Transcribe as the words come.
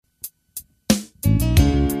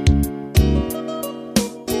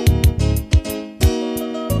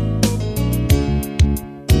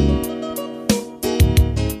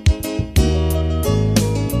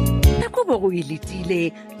e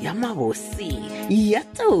letile ya mabosi ya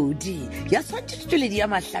todi ya swantšhitšweledi ya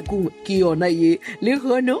mahlakong ke yona ye le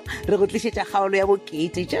gono re go tlišetša kgaolo ya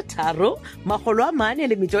bokete tša tharo magolo a mane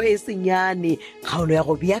le metšo e senyane kgaolo ya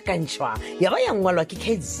go beakantšhwa ya ba ya ngwalwa ke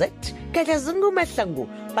KZ Katlazungu Mahlangu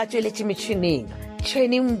ba tšweletše metšhineng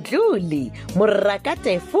Tshweni Mdluli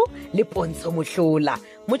Morakatefo le Pontsho Mohlola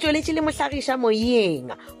motšweletši le mohlagiša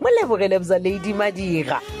moyeng mo lebogele bza Lady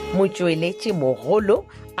Madira motšweletši mogolo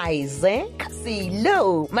Isaac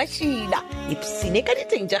Silo Mashila ipsine ka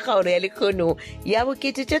diteng tša kgaolo ya lekgono ya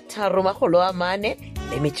bokete tša tharo magolo a mane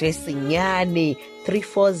le metšo e senyane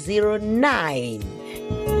 3409.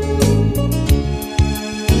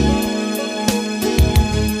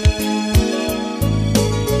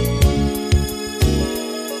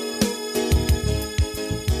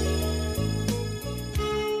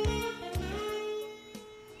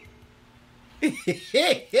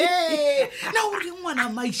 Na o re ngwana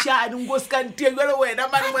maishane ngo ska ntiegele wena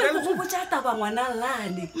mane Go botsa taba ngwana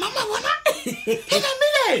lane. mama bona ena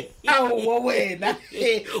mile awo wena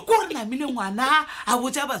go re na mile ngwana a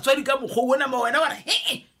botsa batswadi ka mogho wona ma wena bara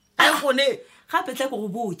a gone Gape tla go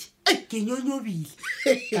botsa ke nyonyobile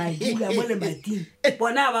ka dula mo le mading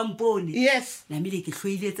bona ba mpone yes na mile ke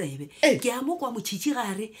hloile tsebe ke a mo kwa motšhitši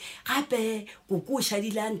gare gape go koša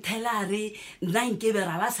dilantelare nna nke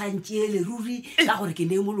bera ba santšele ruri ka gore ke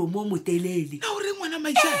ne molomo motelele na o re ngwana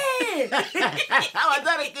maishane a wa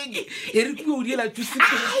tsare kenge e re go diela tsusi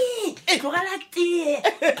tlogela tee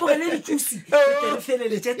tlogele ditsusi re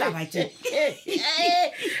feleletse taba tše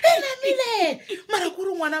ena mile mara go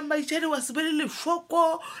re ngwana maishane wa sebele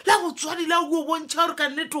lefoko la go tswadi la go bontšha gore ka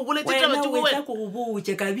nnete o boletse taba wena tse o wena tla go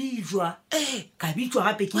botse ka bijwa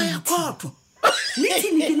gape ke ya khotho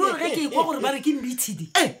meeting ke no re ke kwa gore ba re ke meeting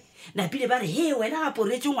na pile ba re he wena ga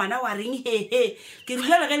poretse ngwana wa reng he ke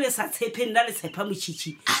rile ge le sa tshepe nna le tshepa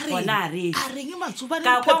motšhitši bona re a reng matsuba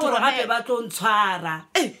ka kwa gore gape ba tlo ntshwara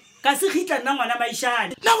ka se khitla nna ngwana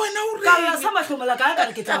maishane na wena o re ka la sa mahlomola ka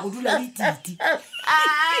re ke tla go dula le titi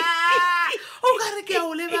o ka re ke a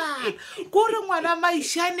o lebala ko re ngwana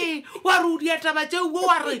maishane wa re o dia taba tse uwe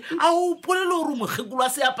wa re a o polele gore mogekolo a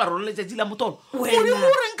se aparo le letšatši la motolo o di mo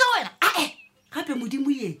reng ka wena gape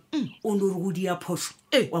modimo ye o no re go dia phoso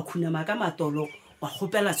wa khunama ka matolo wa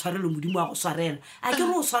kgopela tshwarelo modimo wa go swarela a ke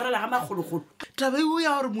re o swarela ga magologolo taba eo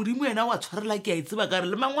ya gore modimo ena wa tshwarela ke a itseba ka re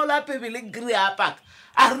le mangwalo a pebeleng kry apaka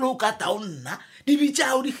a re le o ka tao nna di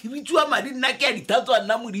bitšao di khibitšiwa madi nna ke a ditatswa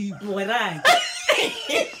nna modimo morake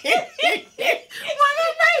ngwana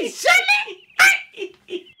maishane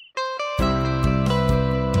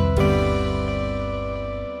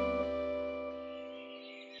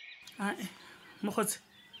mogotse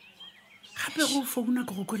gape go founa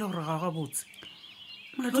ke go kwela gore ga ga botse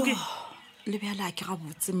molatoke le bjala ke ga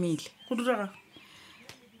botse mele go diraga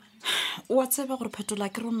wa tseba gore phetola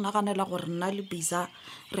ke re nnaganela gore nna le Bizza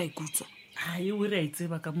ra ikutswa ai o re a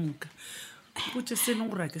itseba ka moka botse se leng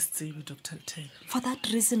gore a ke se tsebe Dr. Lethebe for that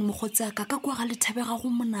reason mogotse aka ka kwa ga Lethebe ga go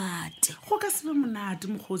monate go ka se be monate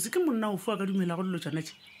mogotse ke monna o fo a ka dumela go lelo tswana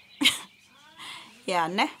tše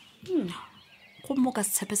yane go mo ka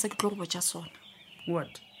tshepisa ke tlo go botsa sona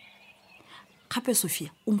what gape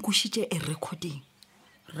Sophia o nkušitše a recording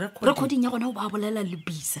ya gona o ba bolela le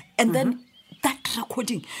Bizza and then that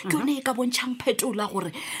recording ke yone e ka bontšhang phetola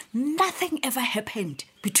gore nothing ever happened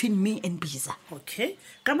between me and Bizza. okay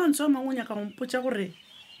ka mantswe a mangwe o nyaka go mpotsa gore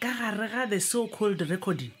ka gare ga the so called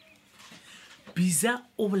recording Bizza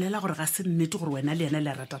o bolela gore ga se nnete gore wena le yena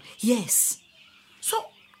le ratana Yes, so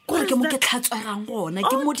gore ke mo ke tlhatswegang gona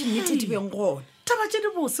ke mo dinnete di beng gona taba tše di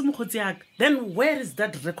bose mogotsi yaka then where is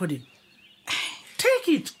that recording? Take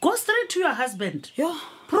it, go straight to your husband. yo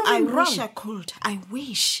Prove I him wish wrong. I could. I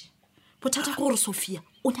wish bothata ke gore Sophia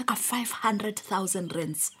o nyaka 500,000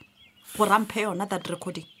 rands gore amphe yona that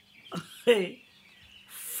recording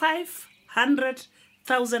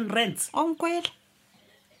 500,000 rands. o nkwele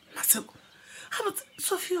Maseko.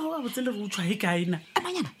 Sophia wa botse le re utswa he kae na?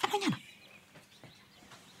 amanyana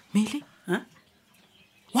Mele, Huh?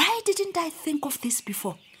 why didn't I think of this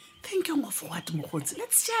before? Thinking of what mogotsi?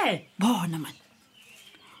 Let's share. Bona man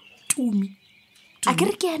Tumi a ke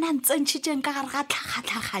re ke yena ntsentšhitšeng ka gare ga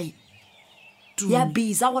tlhagatlhagae ya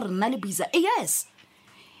Bizza gore nna le Bizza yes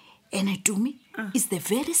and Tumi is the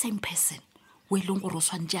very same person o e leng gore o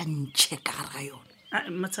swantše a ntšhe ka gare ga yone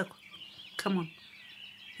Maseko. Come on.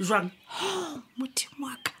 Jwang. modimo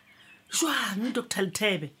wa ka Jwang Dr.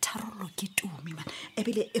 Lethebe. tharolo ke Tumi man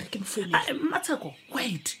ebile e re ke mfounele Maseko,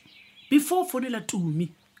 wait. Before fonela Tumi.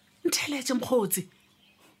 Ntheletše mokgotsi.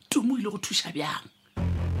 Tumi o ile go thuša bjang?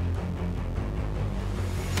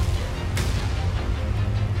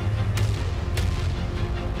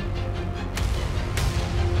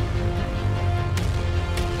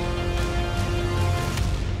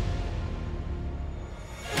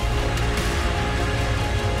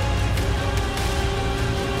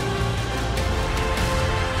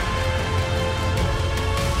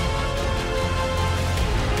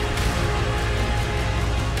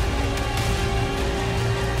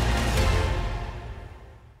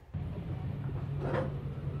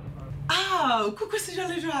 koko se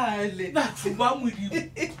jale batho ba modimo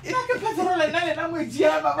nna ke phatlhorola nna lena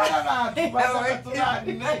moedia babala batho ba sa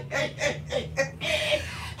batholane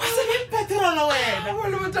wa se be phatlhorola wena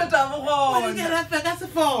le bothata bogone ke rafa ka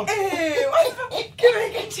sefono ke be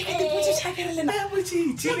ke tšheke ke botsitša kere lena motho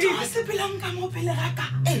wa sepelang ka mo pele gaka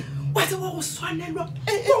wa tseba go swanelwa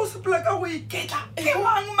go sepela ka go iketla ke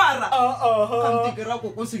mang mara kantekera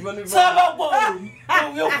koko se jale sabakone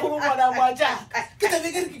yo kgolo ngwana wa jaka ke tabe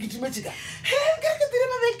ke re ke kitimetse ka ke re ke dire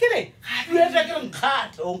mabenkele lueta ke re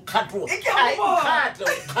nkgatwe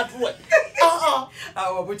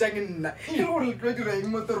awa botsang nna ke gore le tlo dira eng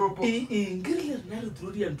mo teropo ke re le rena re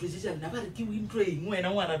tlo dia ntwe tša nna ba re ke window eng wena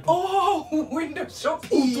ngwana window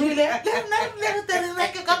shopping utlwile le rena re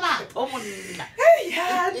terereke ka matho monna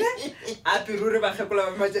yana ape ruri ba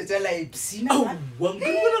kgekola ba matšatši a laepsina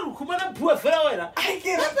wankere re khumana phua fela wena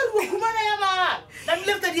gape re khumana ya maa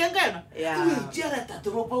namile re tadiang ka yona ea re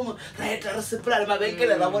tatoropo mo ra eta re sepela le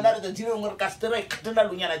mabenkele ra bona re tatile ngwe re ka setera ikgathena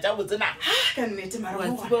lonyana tša botsena ka nnete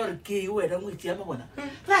watsiba gore ke wena ngwetse ya mabona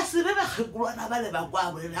ra sebe bakgekolwana ba le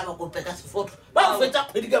bakwa bolela ba kope ka sefoto ba go fetsa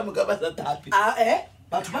kgwedi ka moka ba sa thapi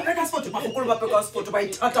batho ba peka sefoto bagokolo ba peka sefoto ba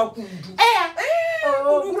ithata kudu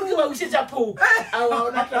gore ke ba busetša phoko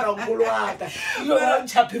aona tlarangkolo waka yo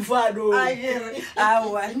ntšha phefano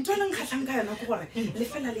aowa ntho le nkgatlhang ka yona ke gore le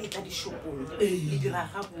fela le etla dishopong le dira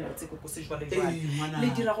ga botse koko se jwalejwale le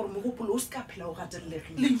dira gore mogopolo o se ka phela o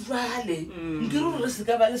gatelegile le jwale nke re gore se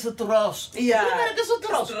ka ba le setroso re ke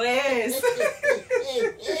setroso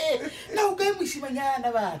na o ka e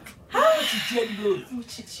mošimanyana batho motšhitšia dilori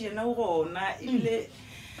motšhitši ena o gona ebile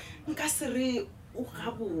nka se re o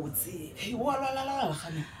gabotse wa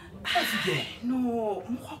lalalalagane no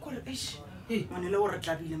mokgwa kore ngwane le o re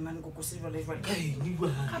tlabile mane koko se jwalejwale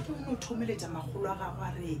gape o ne o thomeletša magolo a gago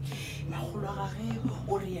a re magolo a gage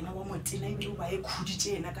o re yena wa motena ebile o ba e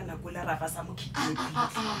khuditše ena ka nako ele rapa sa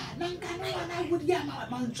nankana yona bodia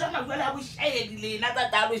mantswa majale a bošaedi lena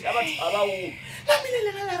tataloša batho ba bao namile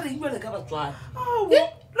lena la reiwele ka batswana le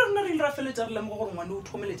rona re ile ra feletša re lemogo gore ngwane o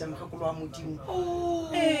thomeletša mogekolo wa modimo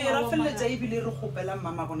ra feleletša ebile re kgopela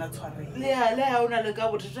mmama bona tshwareng le a o na le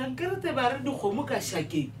ka bothata nke re te ba re dikgomo ka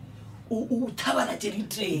šakeng o thabana tše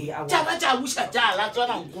diteng tšaba tša buša tša la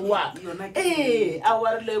tswanankolo waka a wa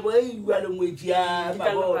re lebo e iwa le ngwetsi ya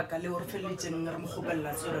ka lebaka leo re feleletšeng re mo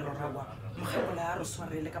kgopelela tshwarelo rawa mogekola a re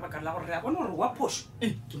swarele ka baka la gore re a bona gore wa phoso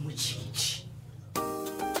ke motšhitši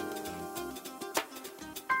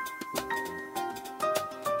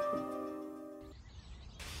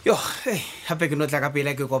yo gape ke no tla ka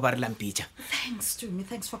pele ke ko ba re lampitša Thanks, Tumi.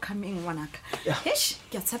 Thanks for coming, ngwanaka. Eish,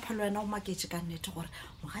 ke a tshepa le wena o maketse ka nnete gore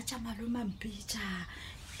mogatša malome mpitša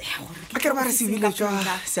a kere ba re sebiletswa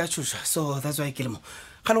se a tšhoša so that's why ke le mo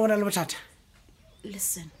ga le bona le bothata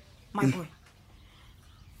Listen, my boy,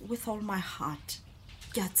 with all my heart,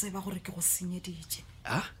 ke a tseba gore ke go senyeditše.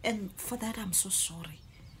 And for that, I'm so sorry.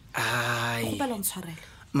 Kgopela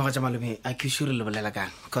ntshwarele. mogatša malome a ke sure le bolela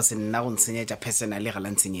kang because nna go ntshenyetša personally ga la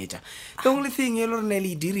ntshenyetša the only thing e le rone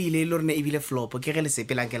le dirile le rone ebile flopo ke ge le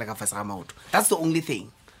sepelang ke le ka fase ga maoto that's the only thing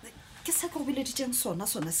ke sa ke go bileditšeng sona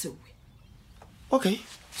sewe okay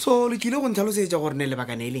so le kile go ntlhalosetša gore ne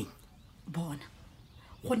lebakane e leng bona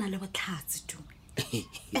go na le botlhatse Tumi.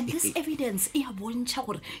 And this evidence e a bontšha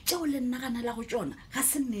gore tšeo le nnagana la go tšona ga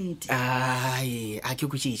se nnete ai a ke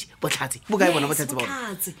kwešiše botlhatse bo kae bona botlhatse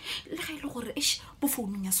bona le ga e le gore bo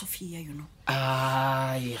founung ya Sophia you know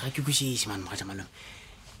ai ga ke kwešiše man mogatša malome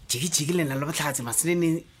jeke le nna le botlhatse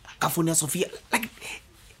maselene ka founu ya Sophia like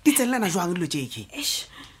di tsenelana jwang dilo tšeke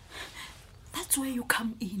that's where you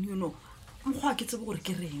come in you know mokgwa ke tsebe gore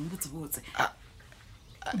ke reng botsebotse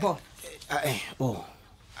bona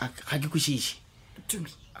ga ke kwešiše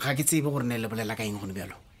Tumi ga ke tsebe gore ne le bolela ka eng gone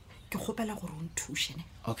bjalo ke kgopela gore o nthušene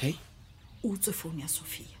okay o utswe founu ya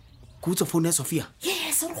Sophia ke utswe founu ya Sophia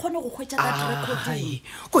yes re kgone go hwetša that recording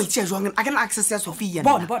ko itšea jwang a ke na access ya Sophia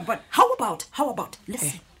bon how about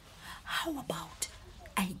listen how about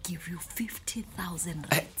I give you 50,000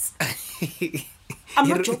 rands I'm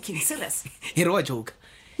not joking serious here wa joke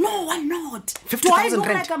no I'm not 50,000 do I look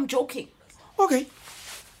rand? like I'm joking okay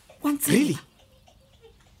once really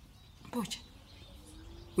Boja,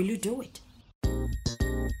 will you do it?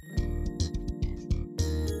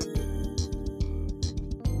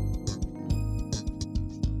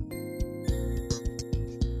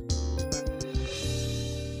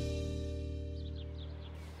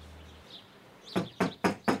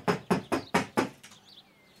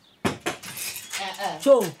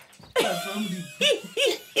 Joe.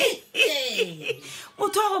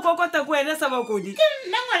 Motho wa go kokota ko wena sa bakodi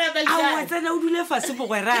nna ngwana ba a tsena o dule fase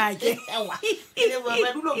bogwerake ele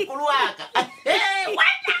ba dulo nkolo waka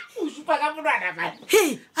wena o supa ka monwana man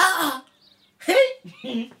he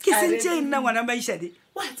ke Are- sentse nna ngwana maišane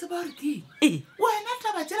wa tseba gore keng e wena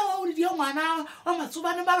taba tsela wa o le dia ngwana wa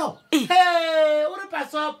matsobane malo Eh. o re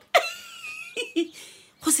pasop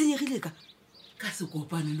go senyegile ka ka se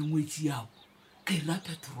kopane le ngwetsi yago ke ra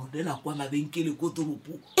petrolela kwa mabenkele ko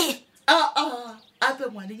toropo ape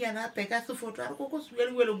ngwanenyana ape ka sefoto a re koko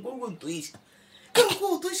sueleweleng ko kontoisa ke re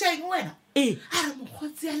ko otoisa eng wena e a re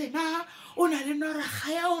mokgotsi ya lena o na le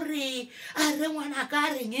noraga ya gore a re ngwana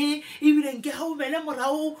ka reng ebileng ke ga o bele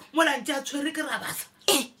morago molantse a tshwere ke rabasa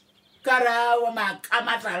ka ra wa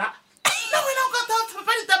makamatlala le wena o ka tao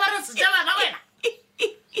tshepa ditabare sejabana wena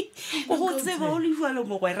go tseba o le jalo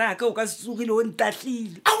mogweraka o ka sesogile o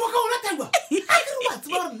ntatlile a boka o lataiwa a ke re wa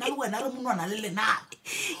tseba gore nna le wena re monwana le lenana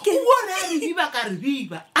o bone a re biba ka re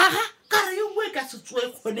biba aga ka re yo nngwe ka setsoe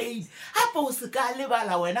kgoneile gape o se ka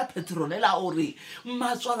lebala wena petrolela gore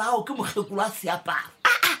matswala ao ke mokgekolo a seaparo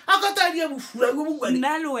a ka tadia bofula ko bokwane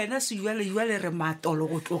nna le wena sejwalejwale re matolo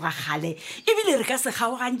go tloga gale ebile re ka se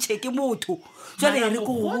kgaogantšhe ke motho jale re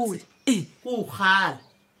ko gole ko gala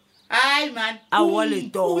ai man Aowa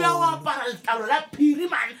Letolo. o ya o apara letalo la phiri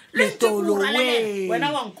man le letolo tebora le me.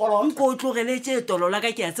 Wena wa nkolota nko o tlogeletse tolo la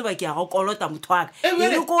ka ke a tseba ke ya go kolota motho waka Eh,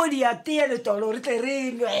 bjale- ere ko di atea letolo re tle re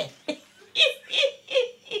nwe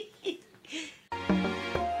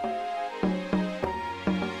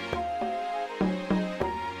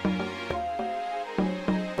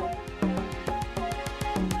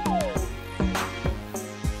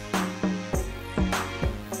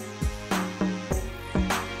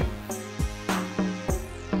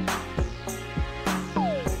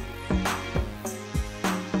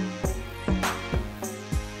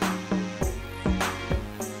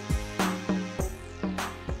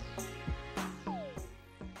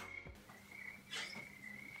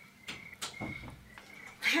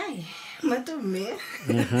Hi, Matome.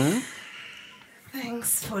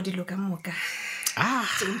 Thanks for the look moka.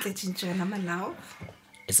 Don't let you join now.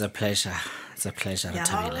 It's a pleasure. It's a pleasure, Yeah.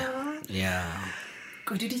 Ratane. Yeah.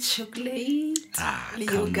 Go to the chocolate. The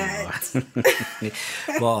come yogurt.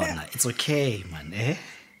 on. Bona, it's okay, man. Eh?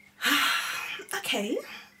 Okay.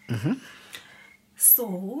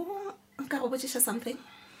 So, can I share something?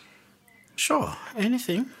 Sure.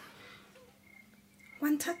 Anything.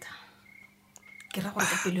 One tata. Ke ra go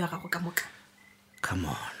ka pelo ya gago ka moka. Come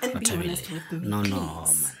on. And be Rathabile. honest with me, No,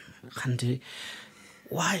 please. man. Khandi,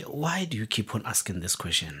 why do you keep on asking this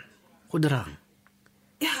question? Go dirang?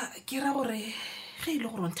 Yeah, ke ra gore ge ile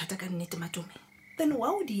gore ntata ka nnete Matome. Then why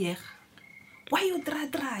would you? Why you dry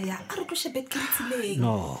ya? A re tlo shebet ke tsileng.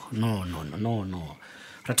 No.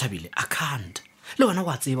 Rathabile, I can't. Le wena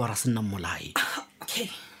wa tseba ra senna molai. Okay.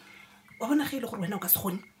 Wa bona ge ile gore wena o ka se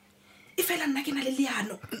gone. E fela nna ke na le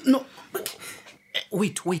leano. No.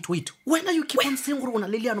 Wait. When are you keep on saying gore o na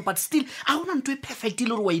le leano, but still a ona ntwe perfect ile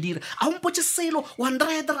gore wa e dira. A o mpotse selo wa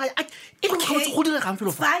ndraya. E le gore go dira gang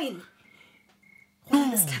felo fa. Fine. Go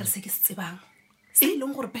na le setlhare se ke se tsebang. Se e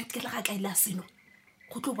leng gore bet ke le ga tla ila seno.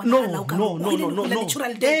 Go tlo bona No.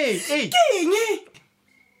 Hey. Keng?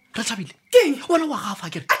 Rathabile. Keng? Wena wa gafa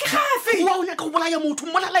kere. A ke gafe. Wa o nyaka go bolaya motho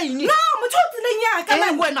mmolala eng? No, motho o tsileng yaka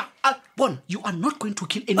Eh, man. wena, bona, you are not going to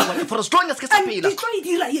kill anyone for as long as ke sa phela. Ke tlo e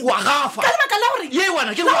dira ye. Wa gafa. Ka lebaka la gore. Ye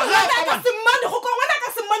wena, ke wa gafa Ka man. se mmane go kwa ngwana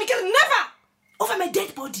ka se mmane ke re never over my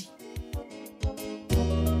dead body.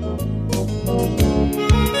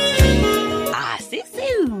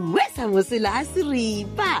 sesewe sa mosela a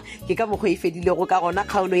seripa ke ka mokgwa e fedilego ka gona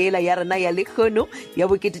kgaolo ela ya rena ya lekgono ya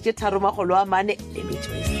bokete tše 340 le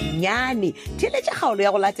metšo e senyane theletša kgaolo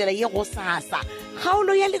ya go latela ye go sasa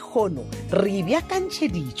kgaolo ya lekgono re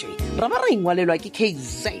bjakantšheditšwe ra ba ra ingwalelwa ke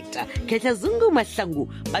KZ Ketla Zungu Mahlangu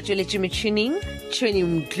ba tšweletše metšhining Tshweni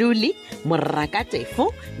Mdluli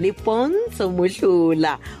Morakatefo le Pontsho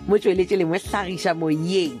Mohlola mo tšweletše le mohlagiša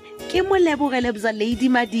moyeng ke molebogele bza Lady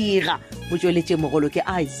Madira mo tšweletše mogolo ke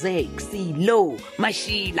Isaac Silo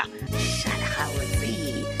Mashila